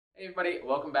Hey everybody,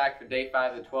 welcome back for day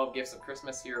 5 of the 12 Gifts of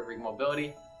Christmas here at Regal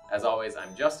Mobility. As always,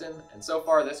 I'm Justin, and so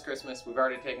far this Christmas we've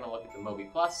already taken a look at the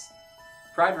Mobi Plus,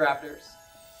 Pride Raptors,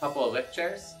 a couple of lift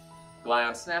chairs,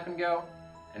 Glyon Snap and Go,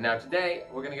 and now today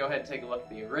we're going to go ahead and take a look at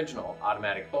the original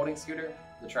automatic folding scooter,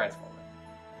 the Transformer.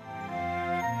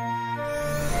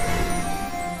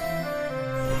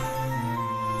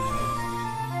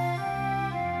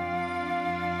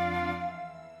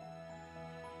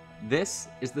 This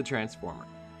is the Transformer.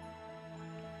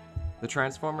 The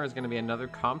Transformer is going to be another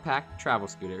compact travel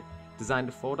scooter designed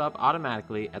to fold up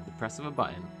automatically at the press of a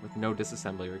button with no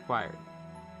disassembly required.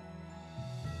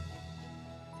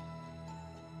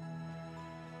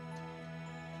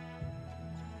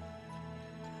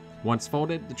 Once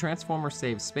folded, the Transformer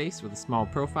saves space with a small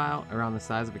profile around the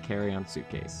size of a carry-on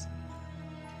suitcase.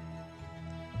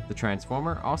 The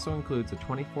Transformer also includes a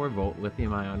 24-volt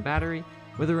lithium-ion battery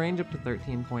with a range up to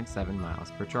 13.7 miles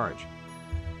per charge.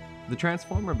 The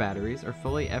Transformer batteries are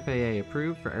fully FAA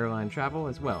approved for airline travel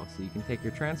as well, so you can take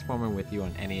your Transformer with you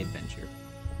on any adventure.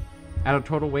 At a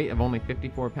total weight of only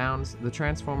 54 pounds, the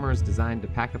Transformer is designed to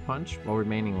pack a punch while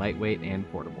remaining lightweight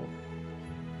and portable.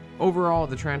 Overall,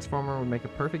 the Transformer would make a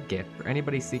perfect gift for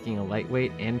anybody seeking a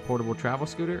lightweight and portable travel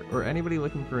scooter, or anybody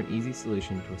looking for an easy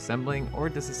solution to assembling or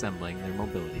disassembling their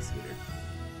mobility scooter.